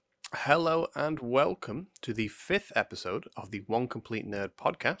Hello and welcome to the fifth episode of the One Complete Nerd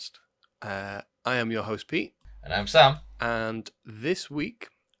podcast. I am your host, Pete, And I'm Sam. and this week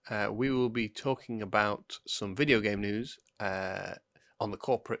we will be talking about some video game news on the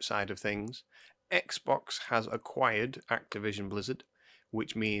corporate side of things. Xbox has acquired Activision Blizzard,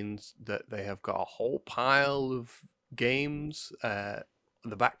 which means that they have got a whole pile of games, the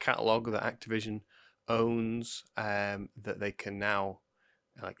back catalogue that Activision owns, that they can now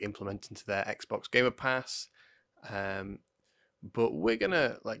implement into their Xbox Gamer Pass. But we're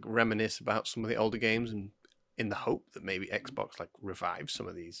gonna reminisce about some of the older games, and in the hope that maybe Xbox revives some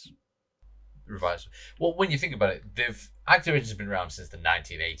of these. Revised. Well, when you think about it, Activision's been around since the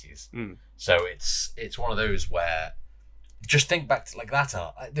 1980s, so it's one of those where just think back to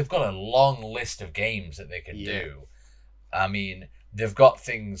that. They've got a long list of games that they can do. I mean, they've got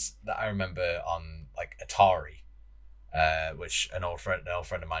things that I remember on Atari, which an old friend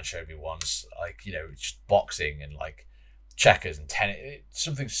of mine showed me once. Just boxing and checkers and tennis,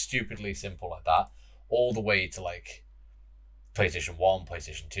 something stupidly simple like that, all the way to PlayStation 1,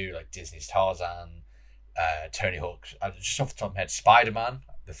 PlayStation 2, like Disney's Tarzan, Tony Hawk. Just off the top of my head, Spider-Man,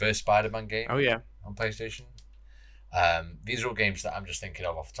 the first Spider-Man game. Oh yeah, on PlayStation. These are all games that I'm just thinking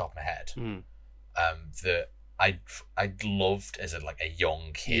of off the top of my head. That I loved as a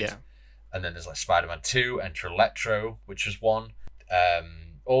young kid. Yeah. And then there's Spider-Man 2, Enter Electro, which was one.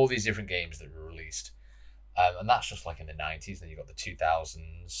 All these different games that were released. And that's just in the 90s. Then you got the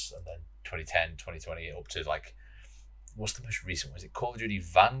 2000s, and then 2010, 2020, up to what's the most recent one? Is it Call of Duty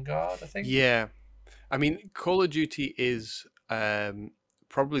Vanguard, I think? Yeah. I mean, Call of Duty is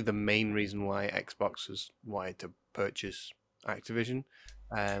probably the main reason why Xbox has wanted to purchase Activision.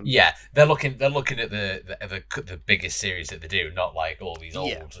 Yeah, they're looking at the biggest series that they do, not all these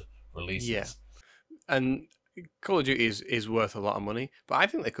old releases. Yeah. And Call of Duty is worth a lot of money, but I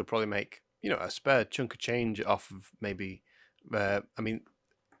think they could probably make a spare chunk of change off of maybe.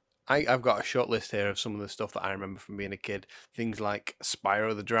 I've got a short list here of some of the stuff that I remember from being a kid. Things like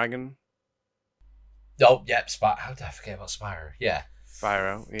Spyro the Dragon. Oh, yep, how did I forget about Spyro? Yeah.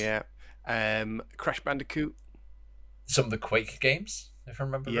 Spyro, yeah. Crash Bandicoot. Some of the Quake games, if I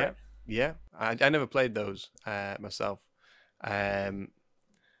remember right. Yeah. I never played those myself.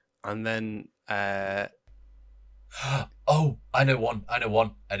 And then oh, I know one,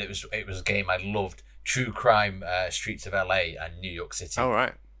 and it was a game I loved. True Crime, Streets of LA and New York City. Oh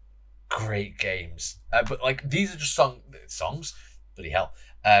right. Great games. But these are just songs. Bloody hell.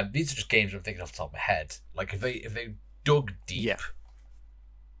 These are just games I'm thinking off the top of my head. If they dug deep,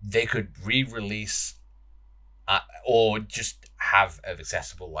 they could re-release or just have it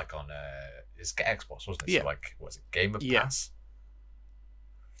accessible on it's Xbox, wasn't it? Yeah. So was it Game of Pass?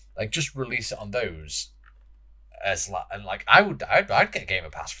 Just release it on those I'd get Game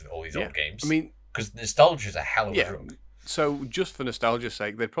of Pass for all these old games. I mean, because nostalgia is a hell of a drug. So just for nostalgia's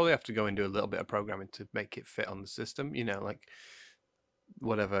sake, they'd probably have to go and do a little bit of programming to make it fit on the system.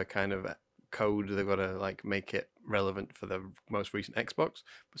 Whatever kind of code they've got to make it relevant for the most recent Xbox.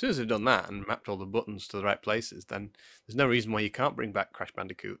 But as soon as they've done that and mapped all the buttons to the right places, then there's no reason why you can't bring back Crash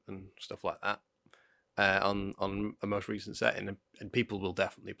Bandicoot and stuff like that on the most recent setting, and people will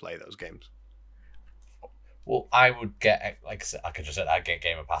definitely play those games. Well, I would get, I just said, I'd get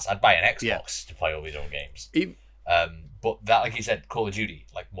Game of Pass. I'd buy an Xbox to play all these old games. But that, like you said, Call of Duty,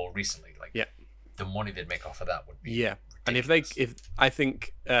 more recently, the money they'd make off of that would be ridiculous. And if I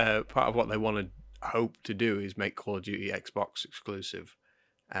think part of what they want to hope to do is make Call of Duty Xbox exclusive,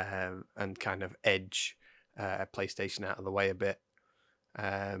 and kind of edge PlayStation out of the way a bit,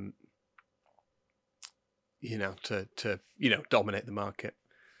 to dominate the market.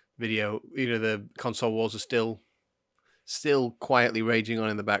 Video, the console wars are still quietly raging on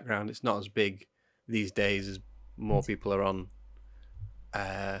in the background. It's not as big these days as more people are on.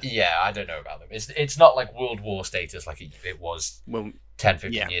 I don't know about them. It's not like World War status like it was 10,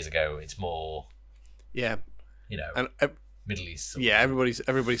 15 years ago. It's more, and Middle East.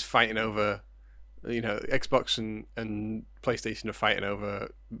 Everybody's fighting over, Xbox and PlayStation are fighting over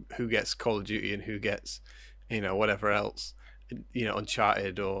who gets Call of Duty and who gets, whatever else.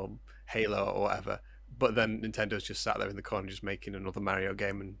 Uncharted or Halo or whatever, but then Nintendo's just sat there in the corner just making another Mario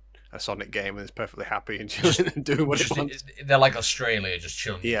game and a Sonic game, and is perfectly happy and chilling and doing what it wants. They're like Australia, just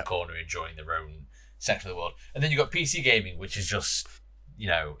chilling in the corner, enjoying their own section of the world. And then you've got PC gaming, which is just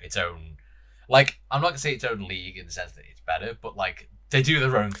its own. I'm not gonna say its own league in the sense that it's better, but they do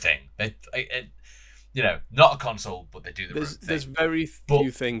their own thing. Not a console, but they do their own thing. There's very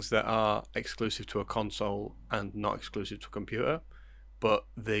few things that are exclusive to a console and not exclusive to a computer. But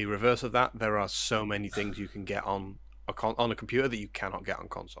the reverse of that, there are so many things you can get on on a computer that you cannot get on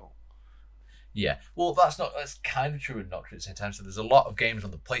console. Yeah, well, that's kind of true and not true at the same time. So there's a lot of games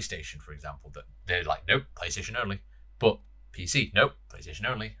on the PlayStation, for example, that they're like, nope, PlayStation only. But PC, nope, PlayStation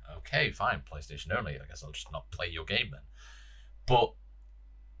only. Okay, fine, PlayStation only. I guess I'll just not play your game then. But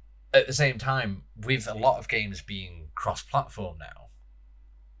at the same time, with a lot of games being cross-platform now,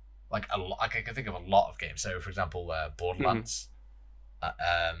 like I can think of a lot of games. So, for example, Borderlands.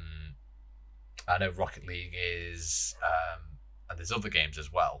 I know Rocket League is, and there's other games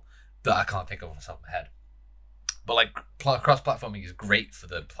as well that I can't think of off the top of my head. But like cross-platforming is great for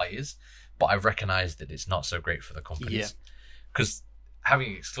the players, but I recognise that it's not so great for the companies. Because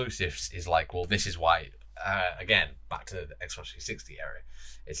having exclusives is like, well, this is why. Again, back to the Xbox 360 era,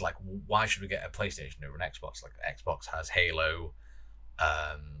 it's like, why should we get a PlayStation over an Xbox? Like Xbox has Halo.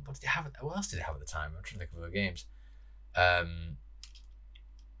 What did you have? What else did it have at the time? I'm trying to think of other games.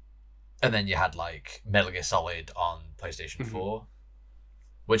 And then you had like Metal Gear Solid on PlayStation 4,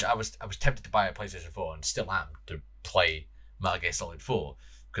 which I was tempted to buy a PlayStation 4 and still am to play Metal Gear Solid 4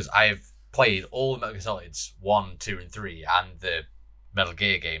 because I've played all the Metal Gear Solids 1, 2, and 3 and the Metal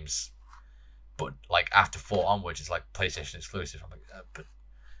Gear games, but like after 4 onwards, it's like PlayStation exclusive. I'm like, but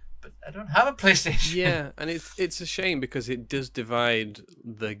I don't have a PlayStation. Yeah, and it's a shame because it does divide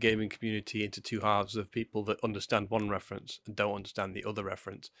the gaming community into two halves of people that understand one reference and don't understand the other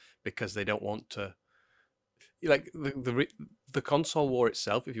reference because they don't want to. Like the console war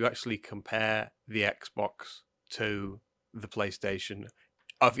itself, if you actually compare the Xbox to the PlayStation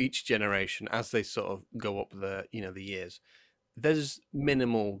of each generation as they sort of go up the years, there's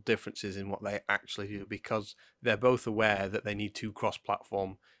minimal differences in what they actually do because they're both aware that they need to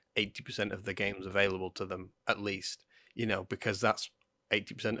cross-platform 80% of the games available to them at least, because that's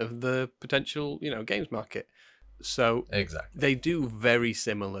 80% of the potential, games market. So Exactly. they do very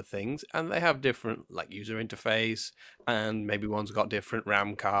similar things and they have different like user interface and maybe one's got different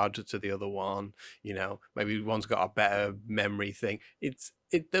RAM card to the other one, maybe one's got a better memory thing.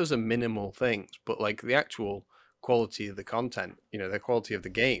 Those are minimal things, but like the actual quality of the content, the quality of the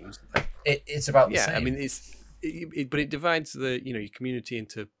games, it's about the same. I mean, but it divides the your community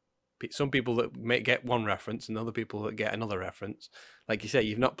into some people that may get one reference and other people that get another reference. Like you say,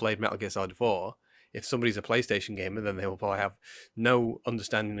 you've not played Metal Gear Solid 4. If somebody's a PlayStation gamer, then they will probably have no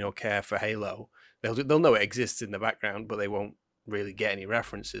understanding or care for Halo. They'll know it exists in the background, but they won't really get any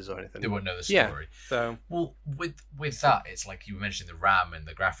references or anything. They won't know the story. Yeah, so well, with that, it's like you mentioned the RAM and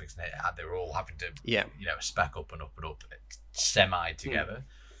the graphics, and they're all having to spec up and up and up, semi together.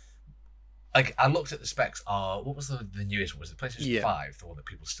 Like I looked at the specs. What was the newest one? Was it PlayStation 5, the one that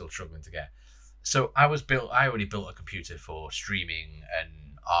people are still struggling to get? So I already built a computer for streaming and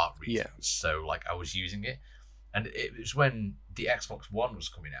art reasons. So like I was using it, and it was when the Xbox One was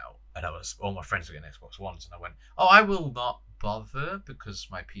coming out, and all my friends were getting Xbox Ones, and I went, "Oh, I will not bother because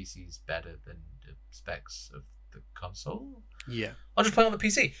my PC is better than the specs of the console. Yeah, I'll just play on the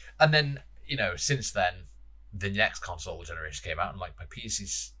PC." And then since then, the next console generation came out, and like my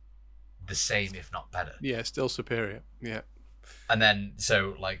PC's the same, if not better. Yeah, still superior. Yeah. And then,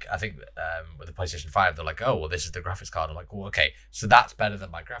 so like, I think with the PlayStation 5, they're like, oh, well, this is the graphics card. I'm like, well, okay, so that's better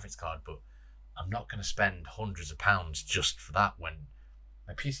than my graphics card, but I'm not going to spend hundreds of pounds just for that when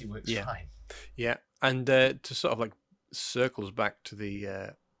my PC works fine. Yeah, and to sort of like circle us back to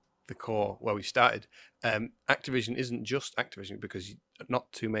the core where we started, Activision isn't just Activision because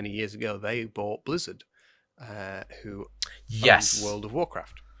not too many years ago they bought Blizzard, who owns World of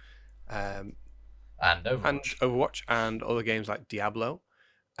Warcraft. And Overwatch and other games like Diablo.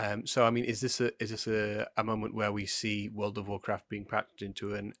 So I mean, is this a moment where we see World of Warcraft being packaged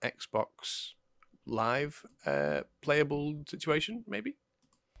into an Xbox Live playable situation? Maybe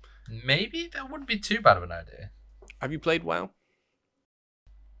that wouldn't be too bad of an idea. Have you played WoW?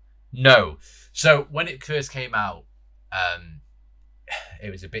 No. So when it first came out, it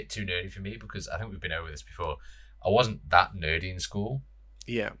was a bit too nerdy for me because I think we've been over this before. I wasn't that nerdy in school.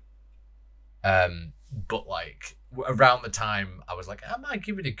 Yeah. But like around the time I was like, I might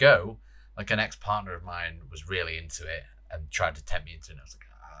give it a go. Like an ex-partner of mine was really into it and tried to tempt me into it. And I was like,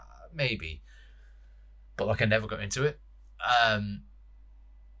 maybe. But like I never got into it.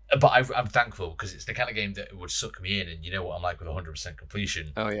 But I'm thankful because it's the kind of game that would suck me in, and you know what I'm like with 100%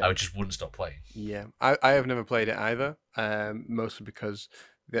 completion. Oh yeah. I just wouldn't stop playing. Yeah, I have never played it either. Mostly because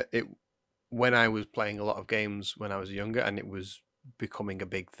when I was playing a lot of games when I was younger and it was becoming a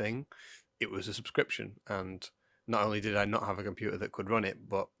big thing, it was a subscription, and not only did I not have a computer that could run it,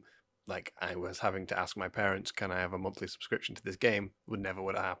 but like I was having to ask my parents, "Can I have a monthly subscription to this game?" Would have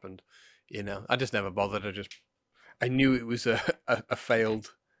happened. I just never bothered. I knew it was a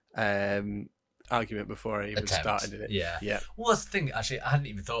failed argument before I even started it. Yeah. Well, that's the thing. Actually, I hadn't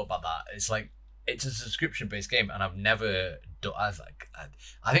even thought about that. It's like it's a subscription-based game, and I've never done.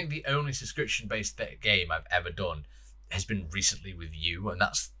 I think the only subscription-based game I've ever done has been recently with you, and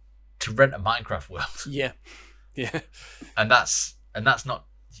that's to rent a Minecraft world. Yeah. And that's not,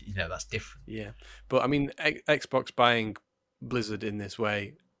 that's different. Yeah, but I mean, Xbox buying Blizzard in this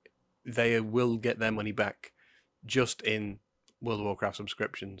way, they will get their money back just in World of Warcraft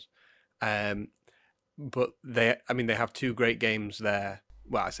subscriptions. But they have two great games there.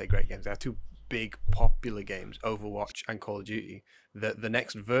 Well, I say great games. They have two big popular games, Overwatch and Call of Duty. That the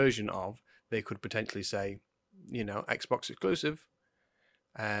next version of, they could potentially say, Xbox exclusive,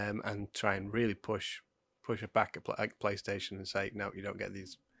 and try and really push it back at PlayStation and say, no, you don't get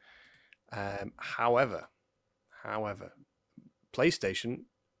these. However, PlayStation,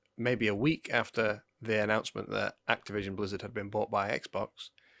 maybe a week after the announcement that Activision Blizzard had been bought by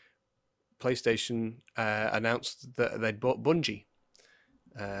Xbox, PlayStation announced that they'd bought Bungie.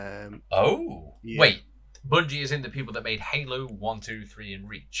 Wait. Bungie is in the people that made Halo 1, 2, 3 and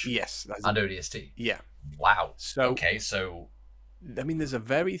Reach. Yes. And ODST. Yeah. Wow. So, so... I mean, there's a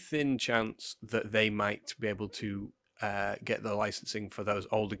very thin chance that they might be able to get the licensing for those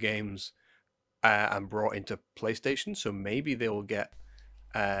older games and brought into PlayStation. So maybe they will get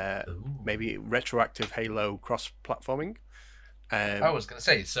maybe retroactive Halo cross-platforming. I was going to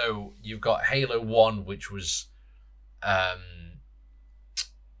say, so you've got Halo 1, which was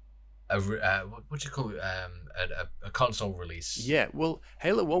what do you call it? A console release. Yeah, well,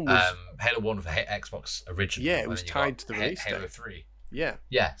 Halo 1 was... Halo 1 for Xbox originally. Yeah, it was tied to the release Halo date. 3. Yeah.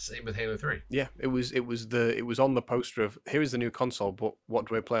 Yeah, same with Halo 3. Yeah, it was on the poster of, here is the new console, but what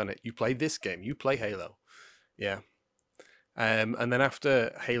do I play on it? You play this game, you play Halo. Yeah. And then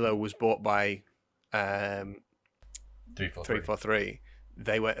after Halo was bought by 343,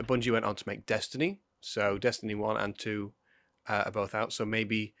 Bungie went on to make Destiny. So Destiny 1 and 2 are both out. So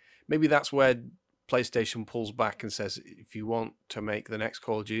maybe that's where PlayStation pulls back and says, if you want to make the next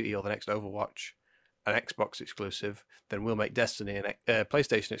Call of Duty or the next Overwatch an Xbox exclusive, then we'll make Destiny an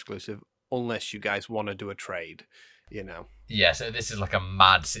PlayStation exclusive, unless you guys want to do a trade, Yeah, so this is like a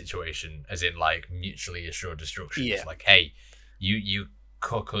mad situation, as in like mutually assured destruction. Yeah. It's like, hey, you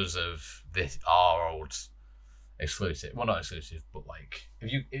cook us of our old exclusive. Well, not exclusive, but like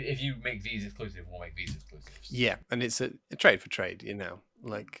if you make these exclusive, we'll make these exclusives. Yeah, and it's a trade for trade,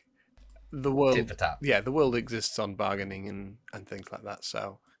 like the world. Tit for tat. Yeah, the world exists on bargaining and things like that.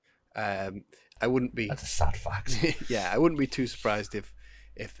 So, I wouldn't be. That's a sad fact. Yeah, I wouldn't be too surprised if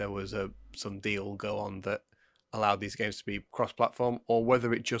there was some deal go on that allowed these games to be cross-platform, or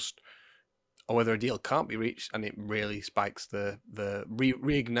whether a deal can't be reached and it really spikes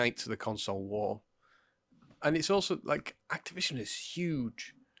reignites the console war. And it's also like Activision is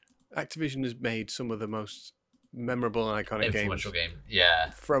huge. Activision has made some of the most memorable and iconic influential game.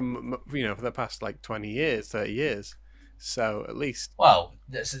 Yeah. From for the past like 20 years, 30 years. So at least, well,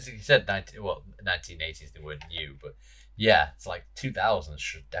 since you said 1980s, they weren't new, but yeah, it's like 2000s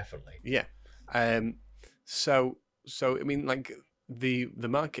should definitely. Yeah. So I mean, like the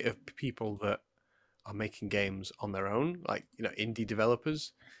market of people that are making games on their own, like indie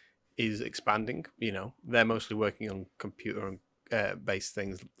developers, is expanding. They're mostly working on computer based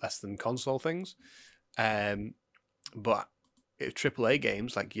things, less than console things. But AAA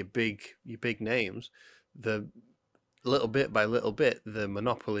games, like your big names, the little bit by little bit, the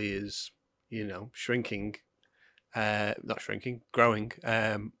monopoly is shrinking, not shrinking, growing,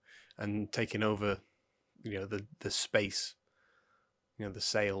 and taking over the space, the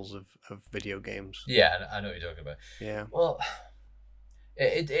sales of video games. Yeah, I know what you're talking about. Yeah. Well,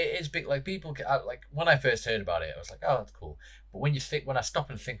 it's big. Like people, like when I first heard about it, I was like, oh, that's cool. But when I stop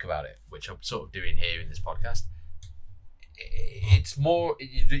and think about it, which I'm sort of doing here in this podcast, it's more,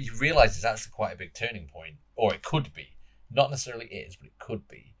 you realize it's actually quite a big turning point, or it could be. Not necessarily is, but it could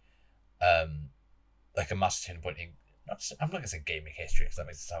be. Like a massive turning point in, I'm not going to say gaming history, because that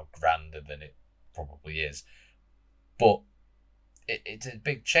makes it sound grander than it probably is. But it's a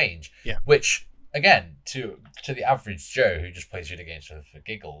big change. Yeah. Which, again, to the average Joe who just plays video games for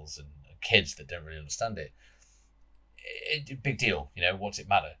giggles and kids that don't really understand it, big deal. What's it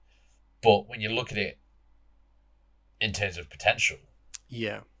matter? But when you look at it in terms of potential,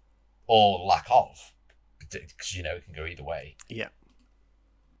 yeah, or lack of, because it can go either way. Yeah,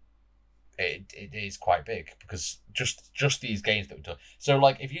 it is quite big, because just these games that we've done. So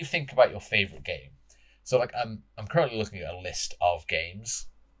like, if you think about your favorite game, so like I'm currently looking at a list of games,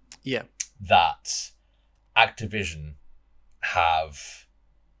 yeah, that Activision have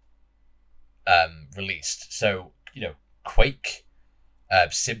released. So Quake,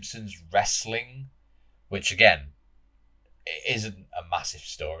 Simpsons Wrestling, which again isn't a massive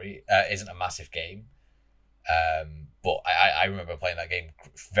story, isn't a massive game. But I remember playing that game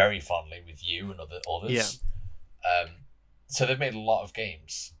very fondly with you and others. Yeah. So they've made a lot of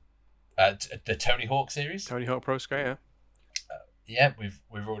games. The Tony Hawk series. Tony Hawk Pro Skater. Yeah, we've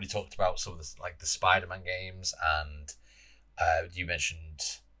already talked about some of the like the Spider-Man games, and you mentioned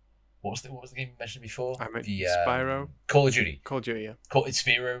what was the game you mentioned before? I meant the Spyro. Call of Duty. Call of Duty, yeah. It's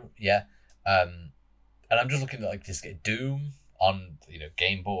Spyro, yeah. And I'm just looking at like this Doom on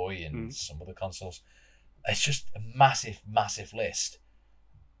Game Boy and some other consoles. It's just a massive, massive list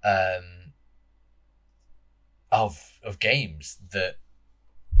of games that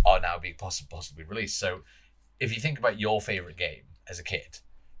are now being possibly released. So if you think about your favorite game as a kid,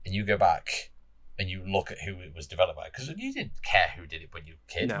 and you go back and you look at who it was developed by, because you didn't care who did it when you were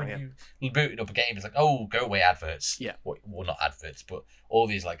a kid. No, when you booted up a game, it's like, oh, go away adverts. Yeah. Well, not adverts, but all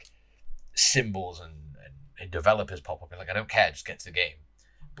these like symbols and developers pop up. You're like, I don't care, just get to the game.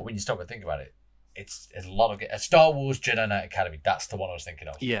 But when you stop and think about it, it's a lot of Star Wars Jedi Knight Academy. That's the one I was thinking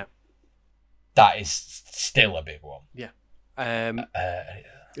of. Yeah. That is still a big one. Yeah.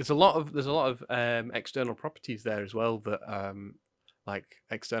 There's a lot of external properties there as well that like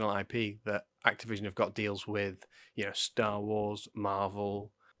external IP that Activision have got deals with. Star Wars,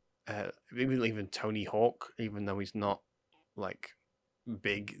 Marvel, even Tony Hawk, even though he's not like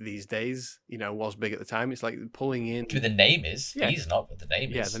big these days, was big at the time. It's like pulling in. The name is. Yeah. He's not, but the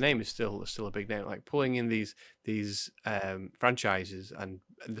name is. Yeah, the name is still a big name. Like pulling in these franchises and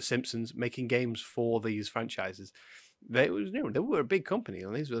the Simpsons, making games for these franchises. They were a big company,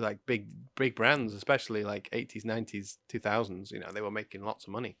 and these were like big brands, especially like 80s, 90s, 2000s. They were making lots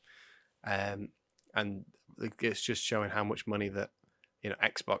of money, and it's just showing how much money that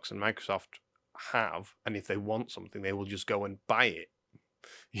Xbox and Microsoft have, and if they want something, they will just go and buy it.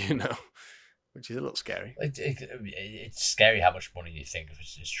 Which is a little scary. It's scary how much money you think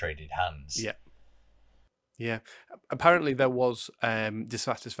is traded hands. Yeah. Apparently, there was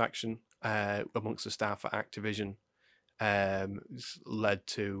dissatisfaction amongst the staff at Activision. Led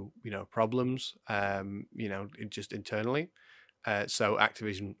to problems. Just internally. So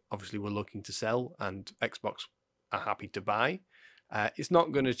Activision obviously were looking to sell, and Xbox are happy to buy. It's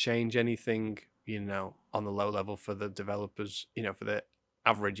not going to change anything, on the low level for the developers. For the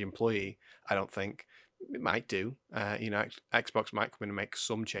average employee, I don't think. It might do. Xbox might come in and make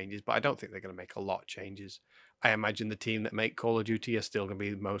some changes, but I don't think they're going to make a lot of changes. I imagine the team that make Call of Duty are still going to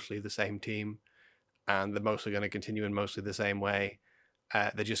be mostly the same team, and they're mostly going to continue in mostly the same way.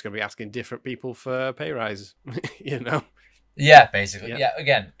 They're just going to be asking different people for pay rises, Yeah, basically. Yeah. Yeah,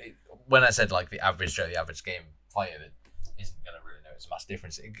 again, when I said like the average game player that isn't going to really notice a massive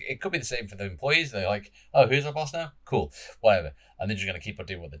difference, it could be the same for the employees. They're like, oh, who's our boss now? Cool, whatever. And they're just going to keep on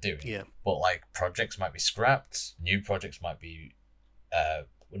doing what they're doing. Yeah. But like projects might be scrapped, new projects might be,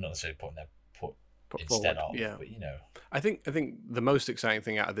 we're not necessarily put instead forward. of. Yeah. But I think the most exciting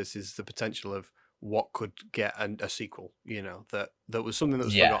thing out of this is the potential of what could get a sequel. That was something that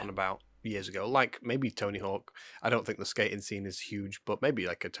was forgotten about years ago. Like maybe Tony Hawk. I don't think the skating scene is huge, but maybe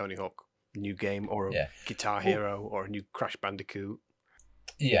like a Tony Hawk new game, or a Guitar Hero, or a new Crash Bandicoot.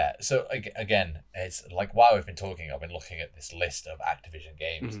 Yeah. So again, it's like while we've been talking, I've been looking at this list of Activision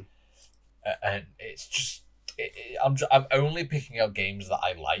games, and it's just I'm only picking out games that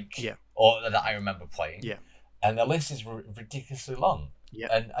I like, or that I remember playing, and the list is ridiculously long. Yeah.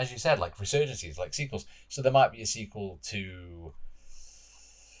 And as you said, like resurgencies, like sequels. So there might be a sequel to.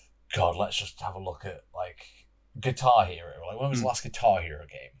 God, let's just have a look at like Guitar Hero. Like when was the last Guitar Hero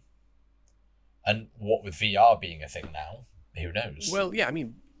game? And what with VR being a thing now, who knows? Well, yeah, I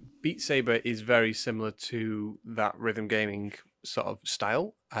mean, Beat Saber is very similar to that rhythm gaming sort of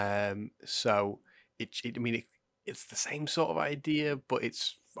style. So it's the same sort of idea, but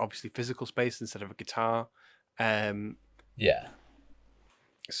it's obviously physical space instead of a guitar. Yeah.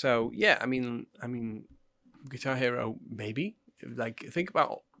 So yeah, I mean, Guitar Hero maybe. Like think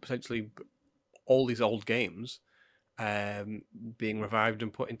about potentially all these old games being revived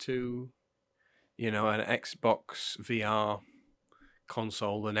and put into an Xbox VR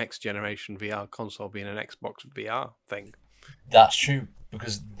console, the next generation VR console being an Xbox VR thing. That's true,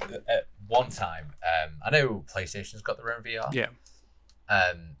 because at one time, I know PlayStation's got their own VR. Yeah.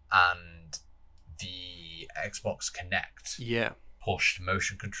 And the Xbox Kinect pushed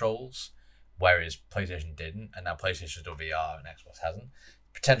motion controls, whereas PlayStation didn't, and now PlayStation's done VR and Xbox hasn't.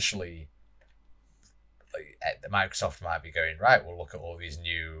 Potentially, Microsoft might be going, right, we'll look at all these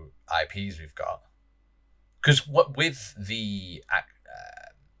new IPs we've got. Because with the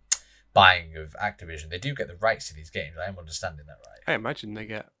buying of Activision, they do get the rights to these games. I am understanding that right. I imagine they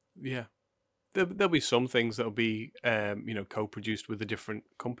get, yeah. There'll be some things that'll be, co-produced with a different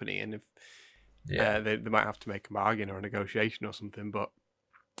company, and if they might have to make a bargain or a negotiation or something. But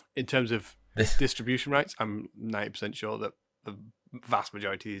in terms of distribution rights, I'm 90% sure that the vast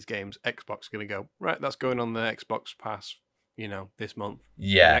majority of these games, Xbox is going to go, right, that's going on the Xbox Pass, this month.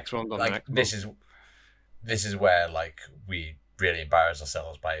 Yeah, the next one's on the next month. This is where like we really embarrass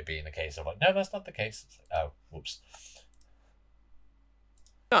ourselves by it being the case of like, no, that's not the case. It's like, oh, whoops.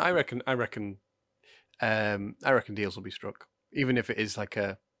 No, I reckon deals will be struck, even if it is like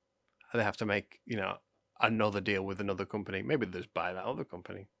they have to make another deal with another company. Maybe they just buy that other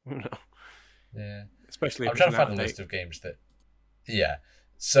company. Yeah, especially if I'm trying to find a list of games that. Yeah,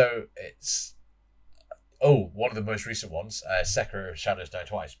 so it's one of the most recent ones, Sekiro: Shadows Die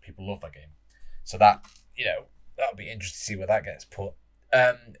Twice. People love that game, so that that'll be interesting to see where that gets put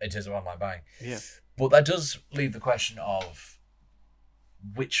in terms of online buying. Yeah, but that does leave the question of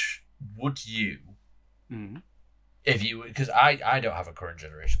which would you, if you, because I don't have a current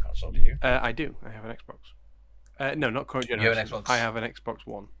generation console. Do you? I do. I have an Xbox. No, not current generation. You have an Xbox? I have an Xbox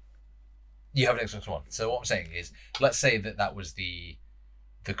One. You have an Xbox One. So what I'm saying is, let's say that was the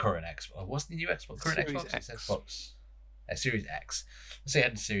current Xbox. What's the new Xbox? Current Series Xbox? X. It's Xbox. Series X. Let's say it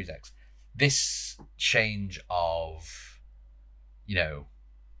had a Series X. This change of,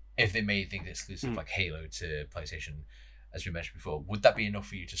 if they made things exclusive like Halo to PlayStation, as we mentioned before, would that be enough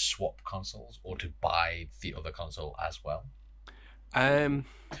for you to swap consoles or to buy the other console as well?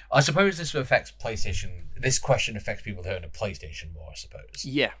 I suppose this affects PlayStation. This question affects people who own a PlayStation more, I suppose.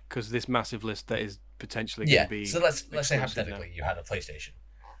 Yeah, because this massive list that is potentially going to be. So let's say hypothetically you had a PlayStation.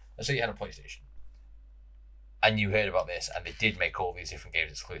 Let's say you had a PlayStation, and you heard about this, and they did make all these different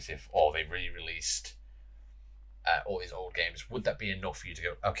games exclusive, or they re-released all these old games. Would that be enough for you to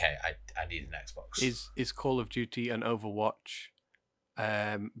go, okay, I need an Xbox? Is Call of Duty and Overwatch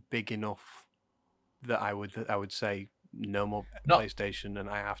big enough that I would say no more PlayStation and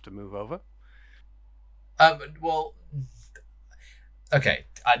I have to move over? Well, okay,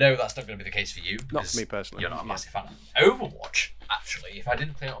 I know that's not going to be the case for you. Not for me personally. You're not a massive fan of Overwatch. Actually, if I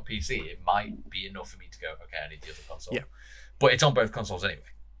didn't play it on PC, it might be enough for me to go, okay, I need the other console. Yeah, but it's on both consoles anyway.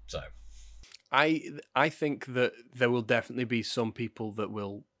 So, I think that there will definitely be some people that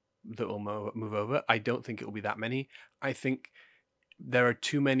will move over. I don't think it will be that many. I think there are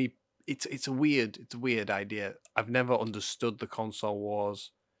too many. It's a weird idea. I've never understood the console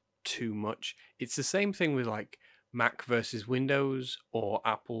wars too much. It's the same thing with like Mac versus Windows or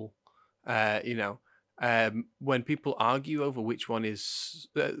Apple. When people argue over which one is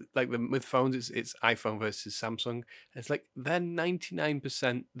with phones, it's iPhone versus Samsung. It's like they're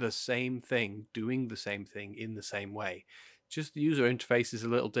 99% the same thing, doing the same thing in the same way. Just the user interface is a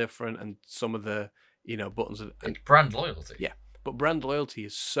little different, and some of the buttons and brand loyalty. Yeah, but brand loyalty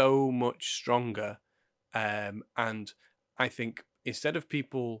is so much stronger, and I think instead of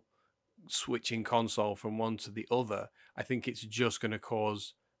people switching console from one to the other, I think it's just going to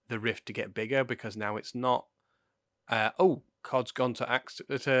cause the rift to get bigger, because now it's not COD's gone to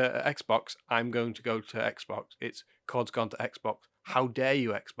Xbox, I'm going to go to Xbox. It's COD's gone to Xbox, how dare you,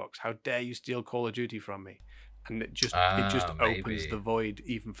 Xbox, how dare you steal Call of Duty from me? And it just opens the void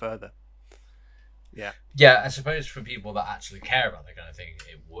even further. Yeah, I suppose for people that actually care about that kind of thing,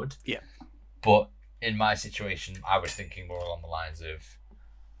 it would. Yeah. But in my situation, I was thinking more along the lines of,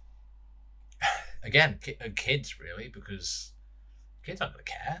 again, kids, really, because kids aren't going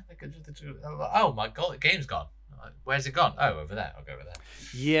to care. They could just, oh my god, the game's gone. Where's it gone? Oh, over there. I'll go over there.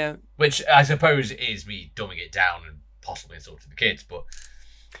 Yeah. Which I suppose is me dumbing it down and possibly insulting the kids, but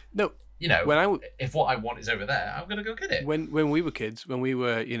no, if what I want is over there, I'm going to go get it. When we were kids, when we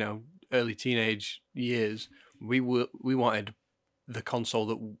were early teenage years, we wanted the console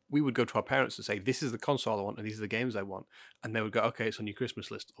that we would go to our parents and say, this is the console I want and these are the games I want, and they would go, okay, it's on your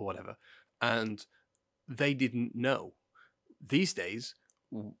Christmas list or whatever, and they didn't know. These days,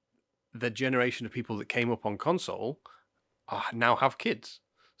 the generation of people that came up on console now have kids,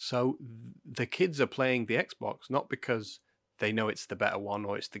 so the kids are playing the Xbox not because they know it's the better one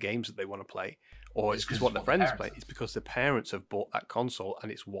or it's the games that they want to play or it's what their friends play. It's because the parents have bought that console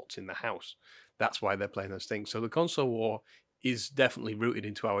and it's what's in the house. That's why they're playing those things. So the console war is definitely rooted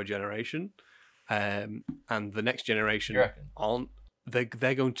into our generation, and the next generation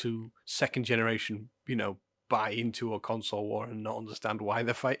they're going to second generation, buy into a console war and not understand why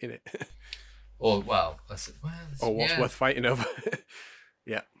they're fighting it. or what's worth fighting over.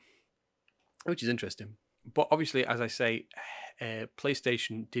 Yeah, which is interesting. But obviously, as I say,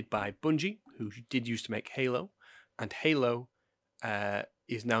 PlayStation did buy Bungie, who did used to make Halo, and Halo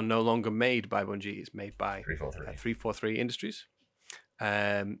is now no longer made by Bungie. It's made by 343 Industries,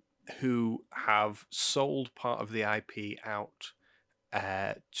 who have sold part of the IP out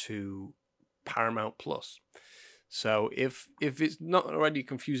to Paramount Plus. So if it's not already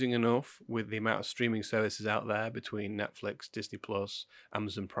confusing enough with the amount of streaming services out there between Netflix, Disney Plus,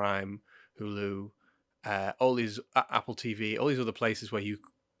 Amazon Prime, Hulu, all these Apple TV, all these other places where you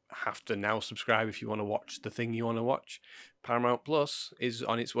have to now subscribe if you want to watch the thing you want to watch, Paramount Plus is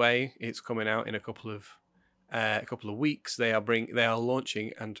on its way. It's coming out in a couple of weeks. They are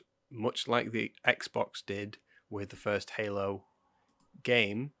launching, and much like the Xbox did with the first Halo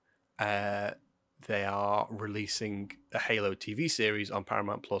game, they are releasing a Halo TV series on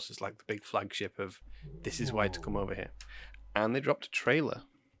Paramount Plus. It's like the big flagship of this is why to come over here. And they dropped a trailer.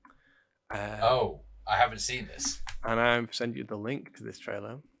 I haven't seen this. And I've sent you the link to this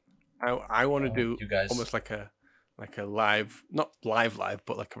trailer. I want to do almost like a live, not live,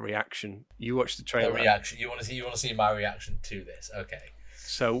 but like a reaction. You watch the trailer. A reaction. You want to see my reaction to this? Okay.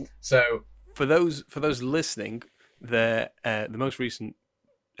 So for those listening, the most recent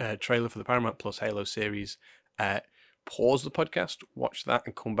trailer for the Paramount Plus Halo series, pause the podcast, watch that,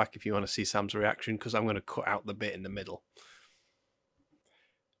 and come back if you want to see Sam's reaction, because I'm going to cut out the bit in the middle.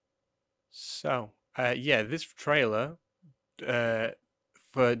 So this trailer,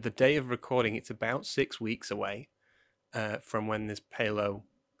 for the day of recording, it's about 6 weeks away from when this Halo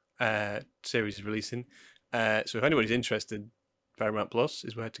series is releasing. So if anybody's interested, Paramount Plus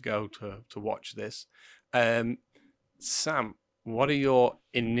is where to go to watch this. Sam, what are your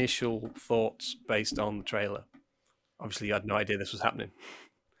initial thoughts based on the trailer? Obviously, you had no idea this was happening.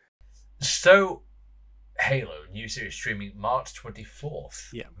 So, Halo, new series streaming March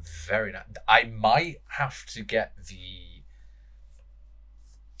 24th. Yeah. Very nice. I might have to get the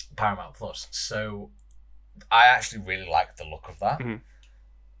Paramount Plus. So, I actually really like the look of that. Mm-hmm.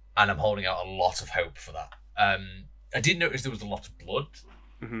 And I'm holding out a lot of hope for that. I did notice there was a lot of blood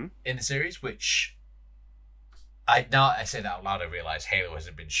in the series, which now I say that out loud, I realise Halo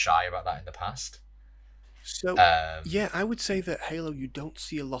hasn't been shy about that in the past. So, I would say that Halo, you don't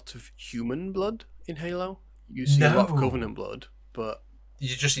see a lot of human blood in Halo. You see a lot of Covenant blood, but you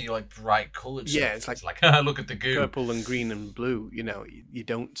just see like bright coloured stuff. Yeah, it's like look at the goo. Purple and green and blue. You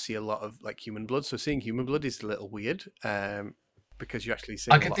don't see a lot of like human blood. So seeing human blood is a little weird, because you actually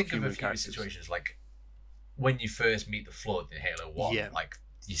see. I can think of a few situations like when you first meet the Flood in Halo 1. Yeah. Like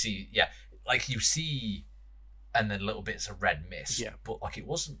you see, and then little bits of red mist. Yeah. But like it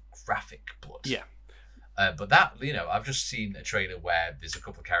wasn't graphic blood. Yeah. But that, I've just seen a trailer where there's a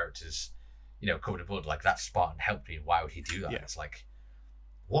couple of characters, covered in blood. Like that Spartan helped me. Why would he do that? Yeah. It's like,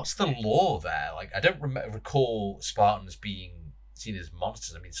 what's the lore there? Like I don't recall Spartans being seen as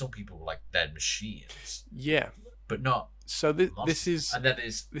monsters. I mean, some people were like they're machines. Yeah. But not. So this is, and then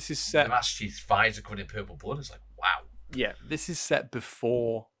this is set. The Master Chief's visor covered in purple blood. It's like, wow. Yeah, this is set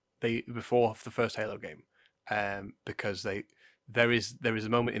before the first Halo game, because there is a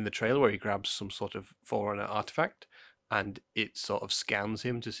moment in the trailer where he grabs some sort of Forerunner artifact, and it sort of scans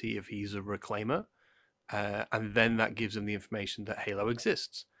him to see if he's a reclaimer, and then that gives them the information that Halo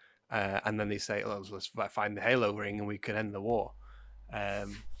exists, and then they say, "Oh, let's find the Halo ring and we can end the war."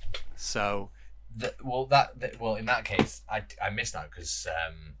 In that case, I missed that because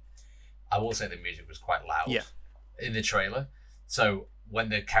I will say the music was quite loud in the trailer. So when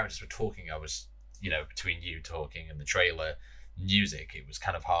the characters were talking, I was, between you talking and the trailer music, it was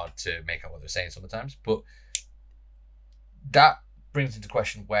kind of hard to make out what they were saying sometimes. But that brings into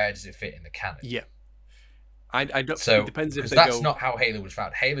question, where does it fit in the canon? Yeah. I don't. So it depends if that's not how Halo was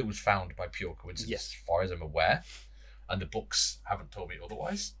found. Halo was found by pure coincidence, yes, as far as I'm aware, and the books haven't told me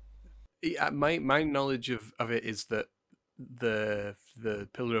otherwise. Yeah, my knowledge of it is that the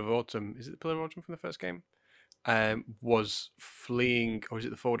Pillar of Autumn, is it the Pillar of Autumn from the first game, was fleeing, or is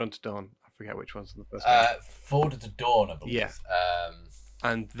it the Forward Unto Dawn? I forget which one's in the first game. Forward Unto Dawn, I believe. Yeah.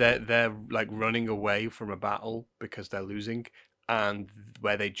 And they're like running away from a battle because they're losing, and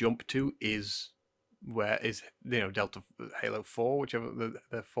where they jump to is Delta Halo 4, whichever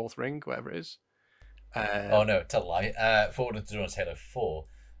the fourth ring, whatever it is. Oh no, tell a lie. Forward Unto Dawn is Halo 4.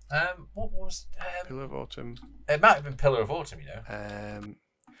 What was Pillar of Autumn? It might have been Pillar of Autumn,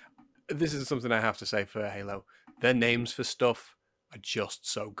 This is something I have to say for Halo. Their names for stuff are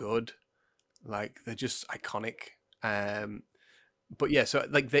just so good. Like they're just iconic. But yeah, so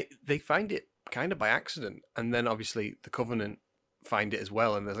like they find it kind of by accident, and then obviously the Covenant find it as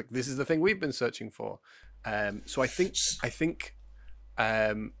well, and they're like, "This is the thing we've been searching for." So I think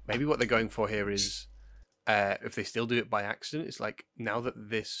maybe what they're going for here is, if they still do it by accident, it's like now that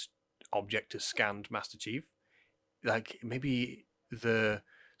this object has scanned Master Chief, like maybe the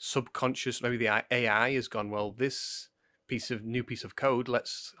subconscious, maybe the AI has gone, well, this new piece of code,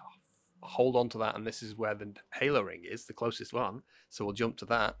 let's hold on to that, and this is where the Halo ring is, the closest one, so we'll jump to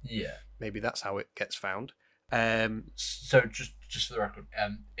that. Yeah. Maybe that's how it gets found. So just for the record,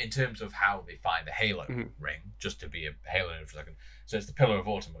 in terms of how they find the Halo ring, just to be a Halo nerd for a second. So it's the Pillar of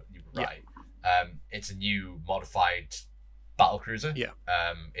Autumn, you were right. It's a new modified battlecruiser. Yeah.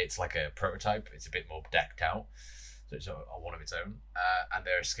 It's like a prototype. It's a bit more decked out. So it's one of its own. And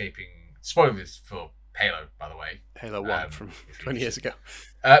they're escaping. Spoilers for Halo, by the way. Halo 1 from 20 years ago.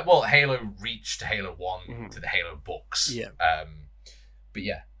 Well, Halo Reach to Halo 1 to the Halo books. Yeah. But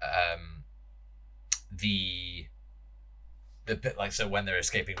yeah. The bit like, so when they're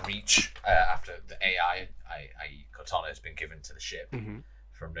escaping Reach after the AI, i.e. Cortana, has been given to the ship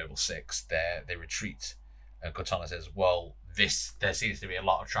from Noble 6, they retreat. And Cortana says, well, there seems to be a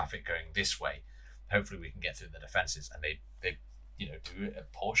lot of traffic going this way. Hopefully we can get through the defenses. And they do a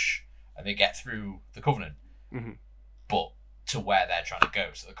push, and they get through the Covenant. But to where they're trying to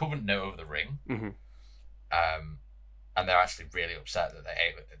go. So the Covenant know over the ring. And they're actually really upset that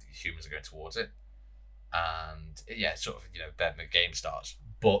the humans are going towards it. And yeah, sort of, then the game starts.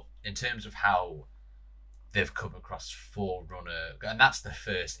 But in terms of how they've come across Forerunner, and that's the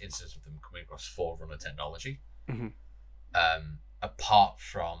first instance of them coming across Forerunner technology. Apart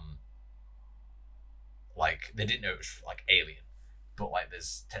from, like, they didn't know it was like alien, but like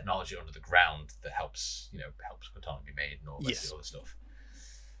there's technology under the ground that helps Cortana be made and all this other stuff.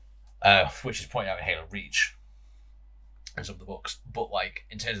 Which is pointed out in Halo Reach and some of the books. But like,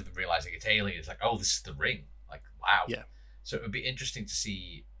 in terms of them realizing it's alien, it's like, oh, this is the ring. Like, wow. Yeah. So it would be interesting to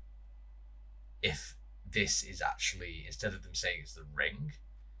see if this is actually, instead of them saying it's the ring.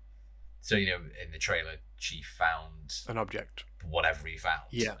 So, in the trailer, Chief found an object. Whatever he found.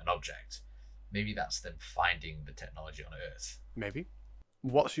 Yeah. An object. Maybe that's them finding the technology on Earth. Maybe.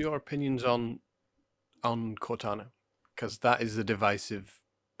 What's your opinions on Cortana? Because that is the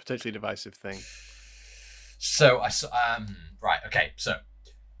potentially divisive thing. So right, okay. So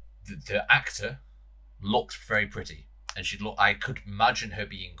the actor looked very pretty, and I could imagine her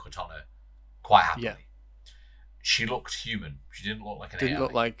being Cortana quite happily. Yeah. She looked human. She didn't look like an AI. Didn't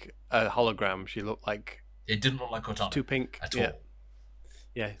look like a hologram. She looked like... It didn't look like Cortana. Too pink. At all.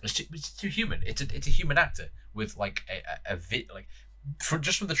 Yeah. It's too human. It's a human actor with like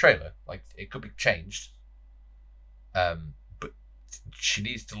just from the trailer, like it could be changed. But she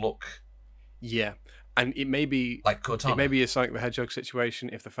needs to look... Yeah. And it may be like Cortana. It may be a Sonic the Hedgehog situation.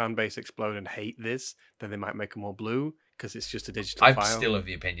 If the fan base explode and hate this, then they might make them all blue because it's just a digital file. I'm still of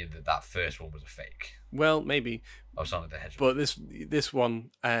the opinion that first one was a fake. Well, maybe. Of Sonic the Hedgehog. But this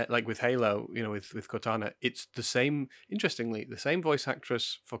one, like with Halo, with Cortana, it's the same. Interestingly, the same voice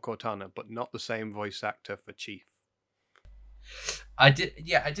actress for Cortana, but not the same voice actor for Chief. I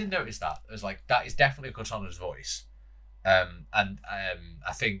did notice that. It was like, that is definitely Cortana's voice. And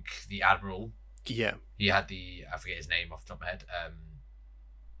I think the Admiral. Yeah, he had I forget his name off the top of my head.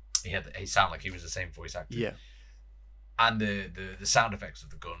 He sounded like he was the same voice actor. Yeah, and the sound effects of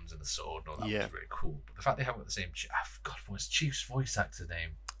the guns and the sword and all that was really cool. But the fact they haven't got the same, God, what's Chief's voice actor's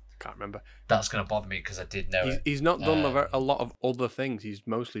name? Can't remember. That's going to bother me because I did know it. He's not done a lot of other things. He's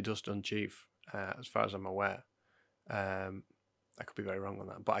mostly just done Chief, as far as I'm aware. I could be very wrong on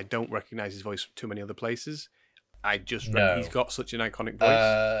that, but I don't recognize his voice from too many other places. I just he's got such an iconic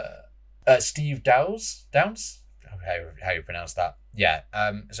voice. Steve Downs, how you pronounce that? Yeah.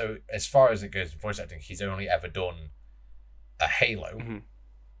 So as far as it goes in voice acting, he's only ever done a Halo,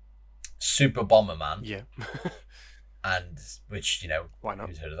 Super Bomberman, yeah, and which why not?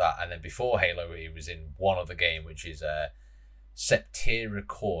 Who's heard of that? And then before Halo, he was in one other game, which is Septira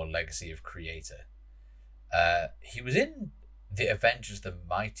Core: Legacy of Creator. He was in the Avengers: The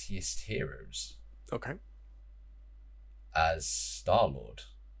Mightiest Heroes. Okay. As Star-Lord.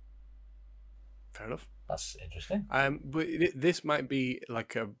 Fair enough. That's interesting. But this might be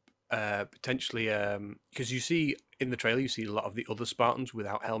like a potentially because you see in the trailer, you see a lot of the other Spartans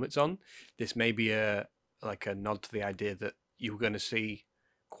without helmets on. This may be a nod to the idea that you're going to see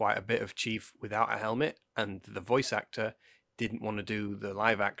quite a bit of Chief without a helmet, and the voice actor didn't want to do the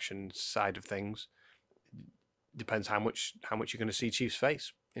live action side of things. Depends how much you're going to see Chief's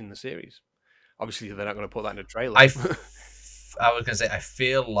face in the series. Obviously, they're not going to put that in a trailer. I was going to say, I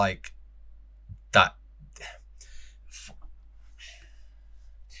feel like that.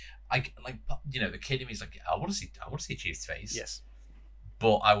 The kid in me is like, I want to see Chief's face. Yes,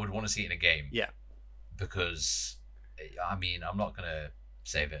 but I would want to see it in a game. Yeah, because I'm not going to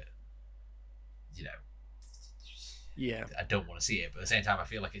say that. Yeah, I don't want to see it, but at the same time, I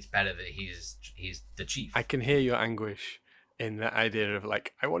feel like it's better that he's the Chief. I can hear your anguish in that idea of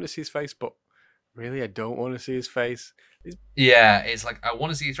like, I want to see his face, but really, I don't want to see his face. It's like I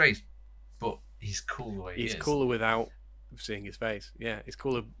want to see his face, but he's cool the way he He's is. cooler without seeing his face. Yeah, he's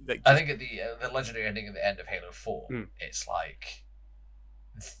cooler. Like, I think at the legendary ending at the end of Halo 4, it's like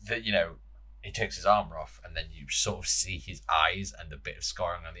that. He takes his armor off, and then you sort of see his eyes and the bit of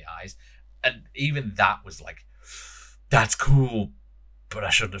scarring on the eyes, and even that was like, that's cool, but I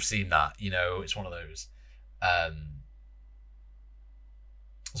shouldn't have seen that. It's one of those.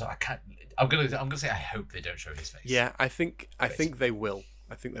 So I can't. I'm gonna say I hope they don't show his face. Yeah, I think they will.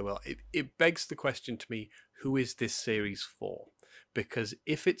 I think they will. It begs the question to me: who is this series for? Because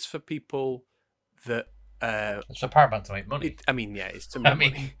if it's for people that it's for Paramount to make money. It's to make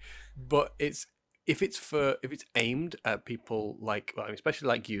money, but if it's aimed at people like, well, especially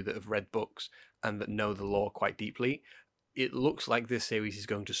like you that have read books and that know the lore quite deeply, it looks like this series is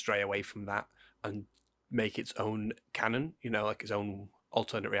going to stray away from that and make its own canon. Like its own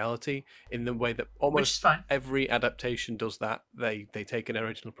alternate reality, in the way that almost every adaptation does that. They take an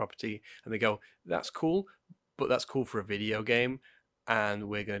original property and they go, that's cool, but that's cool for a video game, and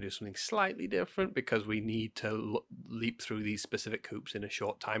we're going to do something slightly different because we need to leap through these specific hoops in a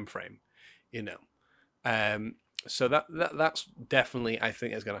short time frame. So that's definitely, I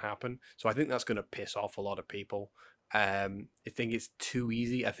think, is going to happen. So I think that's going to piss off a lot of people. I think it's too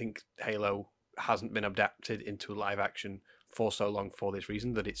easy. I think Halo hasn't been adapted into live action for so long for this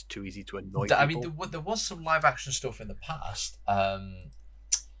reason, that it's too easy to annoy people. There was some live action stuff in the past. I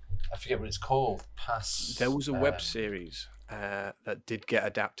forget what it's called. There was a web series that did get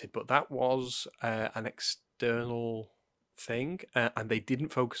adapted, but that was an external thing, and they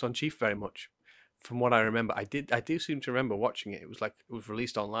didn't focus on Chief very much. From what I remember, I do seem to remember watching it. It was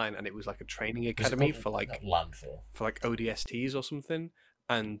released online, and it was like a training academy for like landfill, for like ODSTs or something.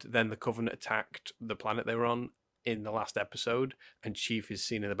 And then the Covenant attacked the planet they were on in the last episode, and Chief is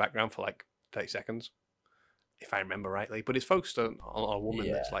seen in the background for like 30 seconds, if I remember rightly. But it's focused on a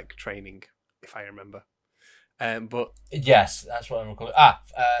woman that's like training, if I remember. But yes, that's what I'm recalling.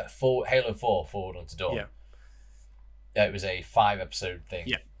 For Halo 4, Forward Unto Dawn. Yeah, it was a 5-episode thing.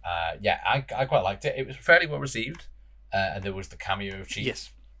 Yeah, I quite liked it. It was fairly well received, and there was the cameo of Chief. Yes,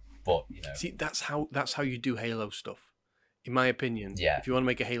 but see, that's how you do Halo stuff. In my opinion, if you want to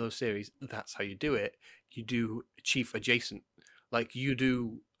make a Halo series, that's how you do it. You do Chief adjacent, like you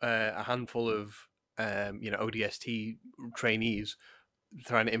do a handful of ODST trainees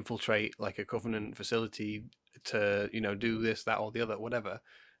trying to infiltrate like a Covenant facility to do this, that, or the other, whatever,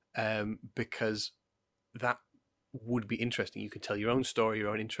 because that would be interesting. You can tell your own story, your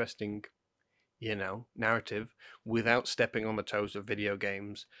own interesting narrative, without stepping on the toes of video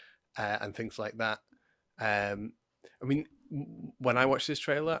games and things like that. When I watched this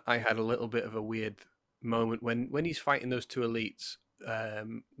trailer, I had a little bit of a weird moment when he's fighting those two elites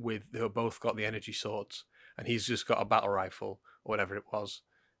who have both got the energy swords, and he's just got a battle rifle or whatever it was.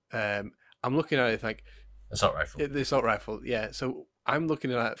 I'm looking at it like assault rifle. The assault rifle, yeah. So I'm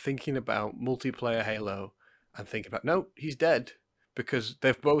looking at it, thinking about multiplayer Halo, and thinking about, no, he's dead, because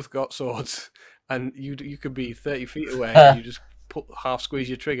they've both got swords, and you could be 30 feet away and you just half squeeze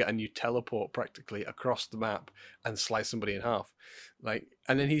your trigger and you teleport practically across the map and slice somebody in half,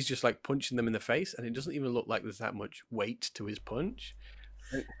 and then he's just like punching them in the face, and it doesn't even look like there's that much weight to his punch.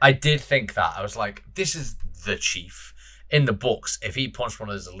 I did think that. I was like, this is the Chief. In the books, if he punched one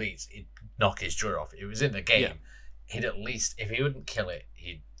of those elites, he'd knock his jaw off. It was in the game. He'd at least, if he wouldn't kill it,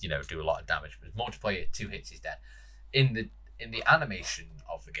 he'd do a lot of damage. But multiplayer, 2 hits, he's dead. In the animation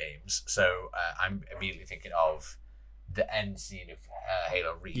of the games, so I'm immediately thinking of the end scene of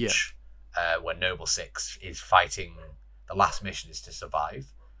Halo Reach, where Noble 6 is fighting. The last mission is to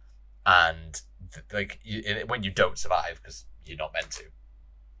survive, and when you don't survive because you're not meant to,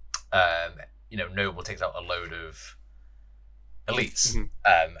 Noble takes out a load of elites, and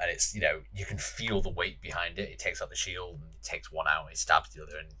it's you can feel the weight behind it. It takes out the shield, and it takes one out, it stabs the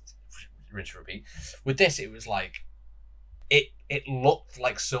other, and rinse and repeat. With this, it was like it looked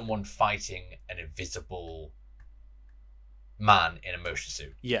like someone fighting an invisible man in a motion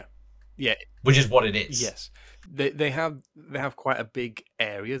suit. Yeah, which is what it is. Yes, they have quite a big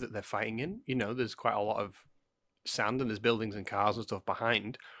area that they're fighting in. There's quite a lot of sand, and there's buildings and cars and stuff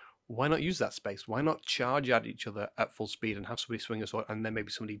behind. Why not use that space? Why not charge at each other at full speed and have somebody swing a sword, and then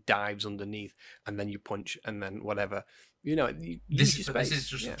maybe somebody dives underneath, and then you punch, and then whatever. This is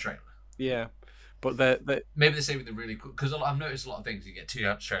just a trailer. Yeah, but they maybe they say with the really cool, because I've noticed a lot of things. You get 2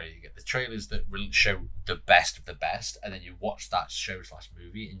 trailers. You get the trailers that really show the best of the best, and then you watch that show /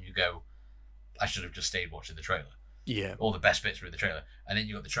 movie, and you go, I should have just stayed watching the trailer. Yeah. All the best bits were in the trailer, and then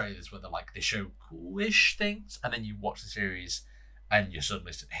you got the trailers where they show coolish things, and then you watch the series, and you're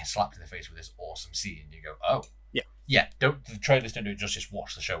suddenly slapped in the face with this awesome scene, and you go, "Oh, yeah." The trailers don't do it justice.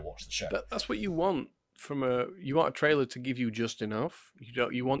 Watch the show. Watch the show. That's what you want from a. You want a trailer to give you just enough.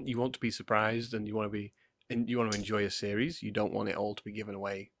 You want to be surprised, and you want to enjoy a series. You don't want it all to be given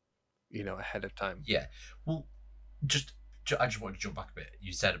away, ahead of time. Yeah. Well, I just wanted to jump back a bit.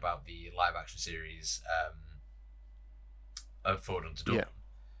 You said about the live action series of Forward Unto Dawn. Yeah.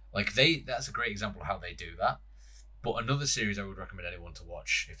 Like that's a great example of how they do that. But another series I would recommend anyone to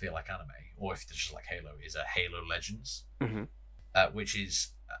watch if they like anime or if they just like Halo is Halo Legends, which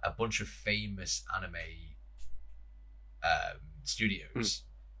is a bunch of famous anime studios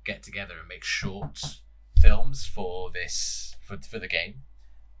get together and make short films for the game,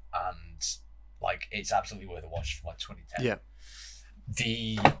 and like it's absolutely worth a watch from like 2010. Yeah.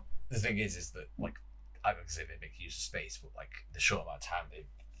 The thing is that like I would say they make use of space, but like the short amount of time they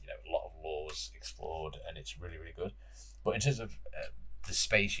a lot of laws explored, and it's really really good. But in terms of the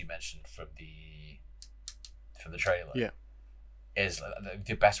space you mentioned from the trailer, is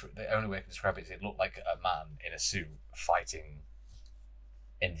the only way I can describe it is it looked like a man in a suit fighting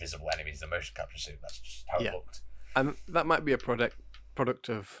invisible enemies in a motion capture suit. That's just how it looked. And that might be a product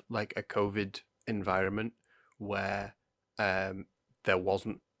of like a COVID environment where there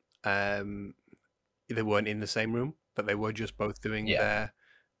wasn't they weren't in the same room, but they were just both doing their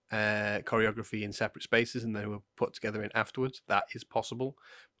choreography in separate spaces, and they were put together in afterwards. That is possible.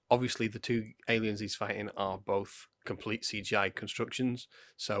 Obviously, the two aliens he's fighting are both complete CGI constructions,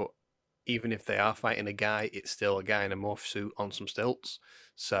 so even if they are fighting a guy, it's still a guy in a morph suit on some stilts.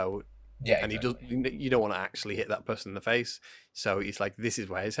 So and exactly. You don't want to actually hit that person in the face. So it's like, this is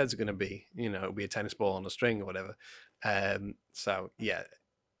where his head's going to be. It'll be a tennis ball on a string or whatever. So yeah,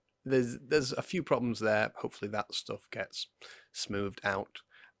 there's a few problems there. Hopefully that stuff gets smoothed out.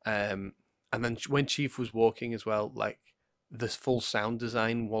 And then when Chief was walking as well, like the full sound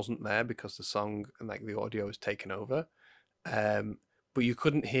design wasn't there because the song and like the audio was taken over. But you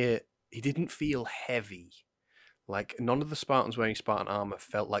couldn't hear. He didn't feel heavy. Like none of the Spartans wearing Spartan armor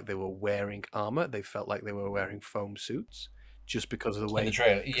felt like they were wearing armor. They felt like they were wearing foam suits, just because of the way,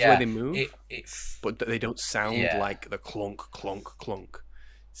 the way they move. But they don't sound like the clunk, clunk, clunk.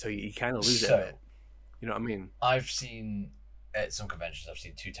 So you kind of lose it a bit. You know what I mean? I've seen at some conventions, I've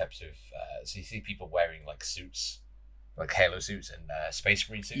seen two types of. So you see people wearing like suits, like Halo suits and Space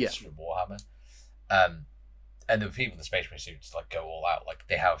Marine suits from Warhammer. And the people in the Space Marine suits like go all out. Like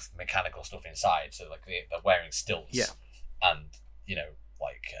they have mechanical stuff inside, so like they're wearing stilts and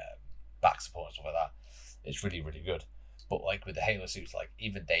back support and stuff like that. It's really really good. But like with the Halo suits, like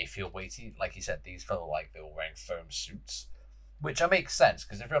even they feel weighty. Like you said, these felt like they were wearing foam suits, which makes sense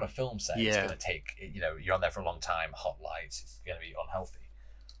because if you're on a film set, it's going to take you're on there for a long time, hot lights, it's going to be unhealthy.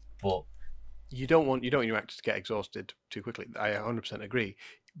 But you don't want your actors to get exhausted too quickly. I 100% agree.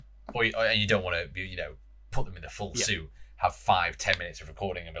 Or you don't want to be put them in the full suit, have 5-10 minutes of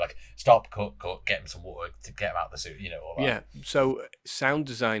recording and be like, stop, cut, get them some water to get them out of the suit, all that. Yeah, so sound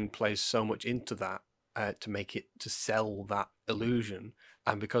design plays so much into that to sell that illusion,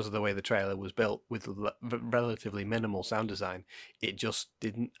 and because of the way the trailer was built with relatively minimal sound design, it just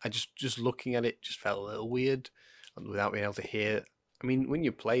didn't. Just looking at it just felt a little weird, without being able to hear. I mean, when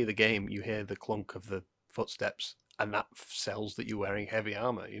you play the game, you hear the clunk of the footsteps, and that sells that you're wearing heavy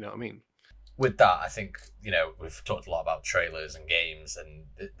armor. You know what I mean? With that, I think, we've talked a lot about trailers and games and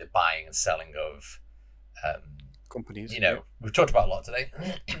the buying and selling of companies. We've talked about a lot today.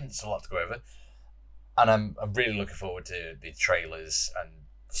 It's a lot to go over. And I'm really looking forward to the trailers and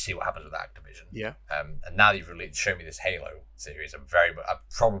see what happens with Activision. Yeah. And now that you've shown me this Halo series, I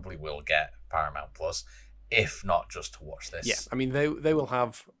probably will get Paramount Plus, if not just to watch this. Yeah, I mean, they will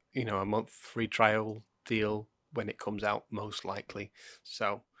have, a month free trial deal when it comes out, most likely.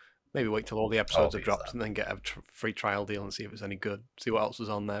 So maybe wait till all the episodes are dropped and then get a free trial deal and see if it's any good. See what else is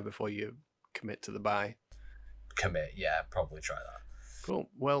on there before you commit to the buy. Probably try that. Cool.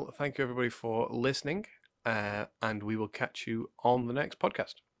 Well, thank you everybody for listening, and we will catch you on the next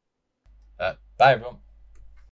podcast. Bye everyone.